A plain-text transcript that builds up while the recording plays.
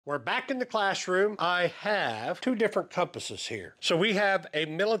We're back in the classroom. I have two different compasses here. So we have a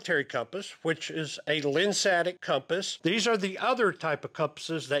military compass, which is a lensatic compass. These are the other type of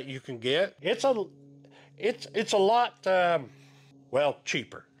compasses that you can get. It's a lot, well,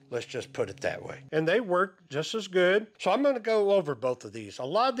 cheaper. Let's just put it that way. And they work just as good. So I'm going to go over both of these. A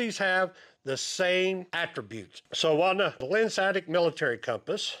lot of these have the same attributes. So on the lensatic military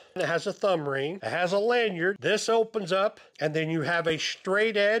compass, it has a thumb ring, it has a lanyard. This opens up and then you have a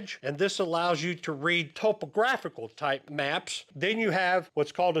straight edge, and this allows you to read topographical type maps. Then you have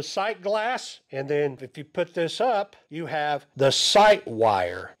what's called a sight glass, and then if you put this up, you have the sight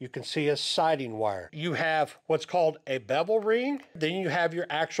wire. You can see a sighting wire. You have what's called a bevel ring. Then you have your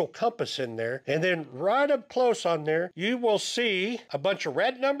actual compass in there, and then right up close on there, you will see a bunch of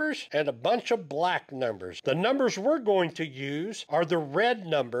red numbers and a bunch of black numbers. The numbers we're going to use are the red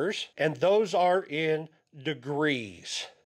numbers, and those are in degrees.